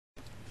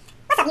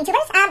up,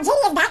 YouTubers?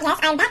 JD is back. Yes,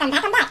 I'm back.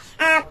 I'm back.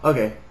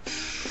 Okay.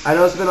 I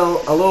know it's been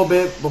a little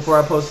bit before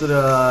I posted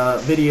a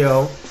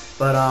video,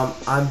 but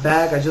I'm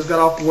back. I just got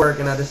off work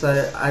and I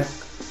decided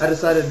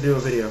to do a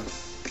video.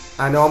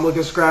 I know I'm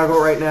looking scraggle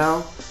right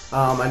now.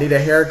 I need a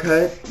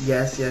haircut.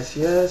 Yes.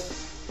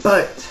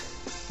 But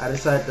I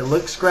decided to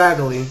look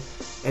scraggly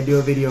and do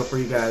a video for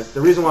you guys. The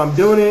reason why I'm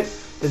doing it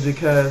is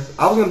because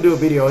I was gonna do a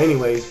video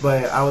anyways,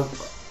 but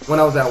when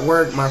I was at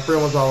work, my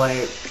friend was all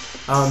like,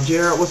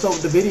 Jared, what's up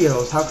with the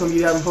videos? How come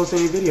you haven't posted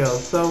any videos?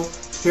 So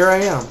here I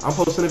am. I'm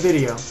posting a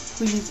video.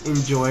 Please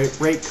enjoy,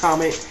 rate,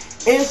 comment,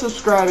 and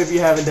subscribe if you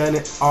haven't done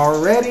it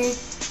already,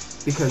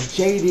 because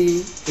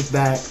JD is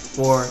back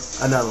for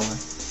another one.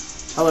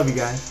 I love you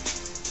guys.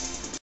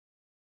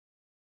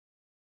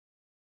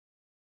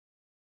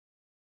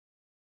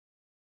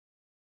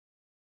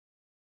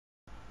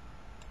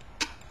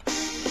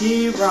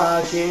 Keep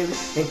rocking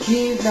and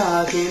keep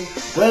knocking,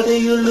 whether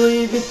you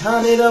Louis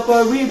Vuitton it up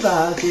or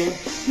Reebokin.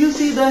 You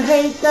see the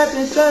hate that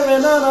they're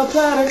serving on a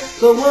platter,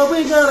 so what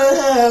we gonna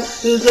have,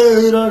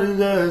 dessert or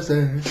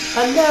dessert?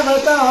 I never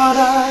thought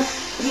I'd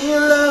be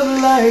in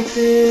love like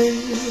this.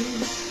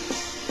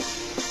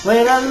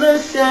 When I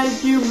look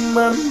at you,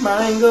 my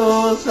mind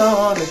goes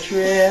on a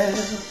trip.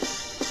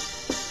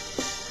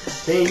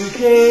 Then you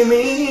came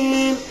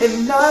in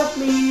and knocked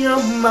me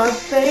on my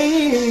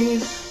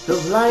face.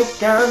 Feels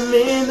like I'm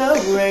in a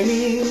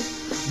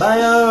race,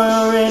 but I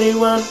already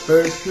won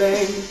first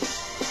place.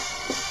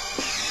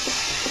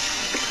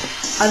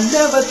 I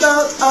never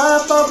thought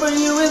I'd fall for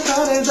you as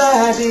hard as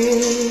I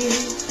did.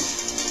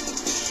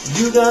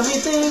 You got me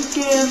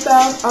thinking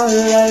about our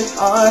life,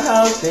 our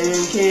house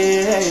and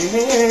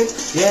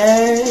kids.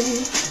 Yeah,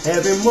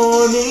 every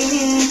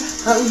morning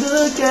I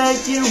look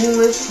at you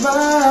and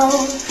smile.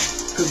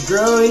 'Cause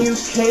girl, you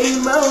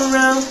came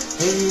around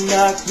and you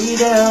knocked me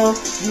down,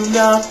 you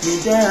knocked me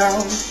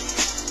down.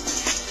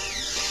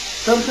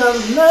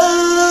 Sometimes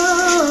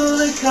love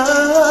that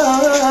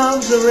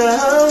comes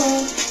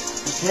around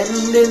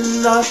and it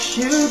knocks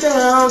you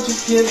down,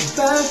 just get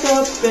back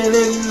up and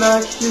it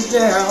knocks you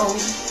down,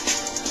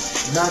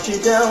 knocks you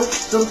down.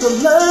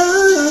 Sometimes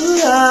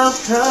love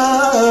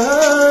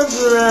comes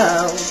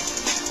around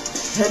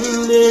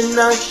and it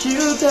knocks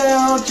you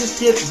down, just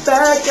get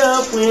back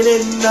up when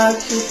it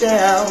knocks you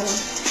down.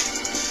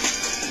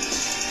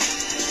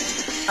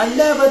 I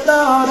never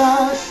thought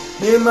I'd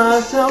hear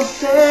myself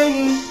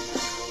say,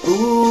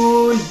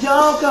 ooh,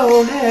 y'all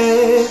go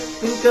ahead,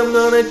 think I'm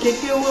gonna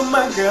kick it with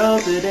my girl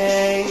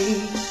today.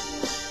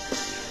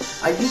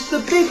 I used to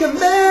be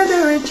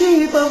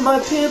commander-in-chief of my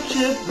pimp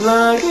ship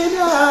flying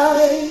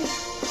high,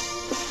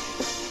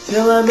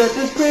 till I met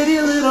this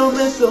pretty little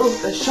missile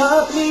that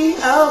shot me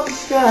out the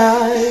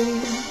sky.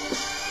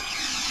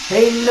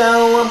 Hey,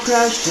 now I'm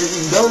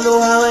crashing, don't know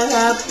how it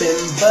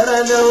happened, but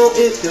I know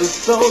it feels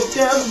so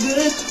damn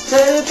good.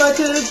 Said if I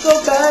could go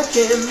back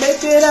and make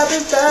it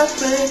happen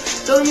faster,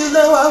 don't you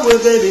know I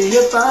would, baby,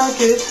 if I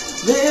could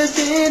live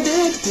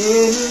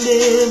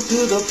independent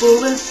to the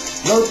fullest.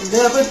 No,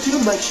 never too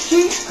much,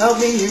 she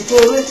helped me, you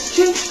pull it,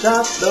 she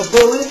shot the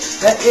bullet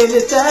that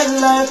ended that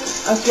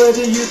life. I swear to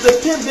you, the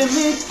pimp in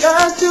me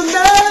got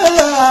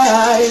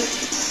tonight.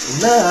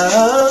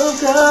 Love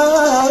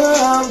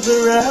comes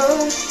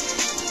around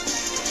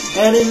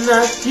and it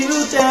knocks you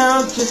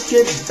down, just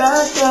get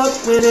back up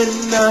when it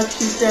knocks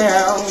you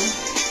down.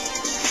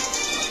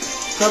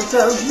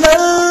 Sometimes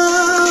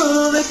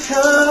love it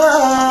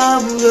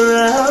comes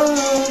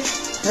around,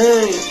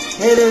 hey,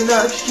 and it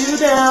knocks you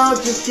down,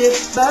 just get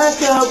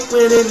back up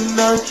when it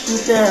knocks you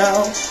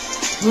down.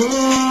 Ooh.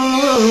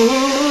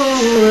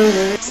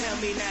 Tell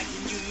me now,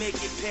 can you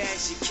make it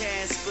past your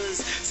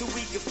Caspers, so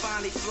we can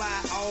finally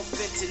fly off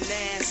into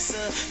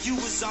NASA? You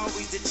was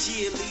always the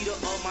cheerleader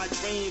of my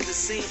dreams, the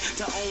scene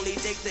to only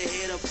take the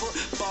head of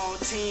football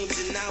teams,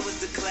 and I was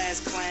the class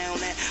clown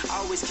that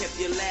always kept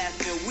you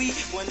laughing. We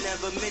were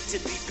never meant to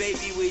be,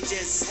 baby, we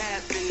just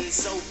happened.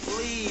 So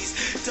please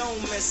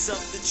don't mess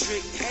up the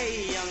trick.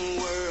 Hey, young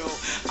world,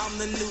 I'm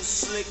the new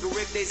slick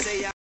Rick. They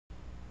say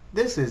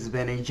This has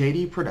been a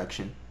JD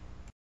production.